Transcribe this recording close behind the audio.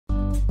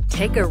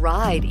Take a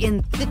ride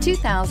in the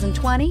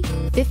 2020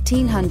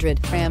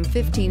 1500. Ram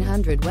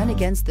 1500 went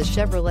against the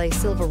Chevrolet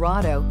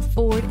Silverado,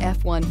 Ford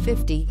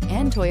F-150,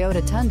 and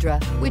Toyota Tundra,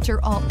 which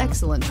are all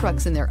excellent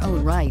trucks in their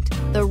own right.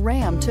 The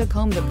Ram took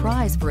home the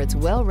prize for its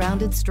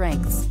well-rounded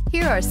strengths.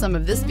 Here are some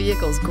of this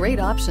vehicle's great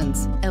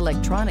options: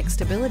 electronic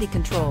stability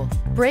control,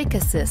 brake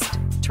assist,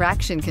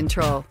 traction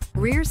control,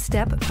 rear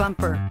step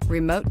bumper,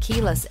 remote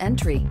keyless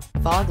entry,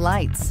 fog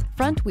lights,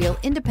 front wheel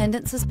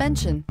independent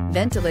suspension,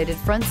 ventilated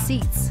front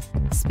seats,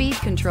 speed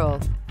control,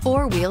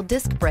 four-wheel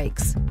disc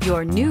brakes.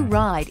 Your new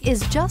ride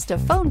is just a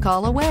phone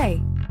call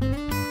away.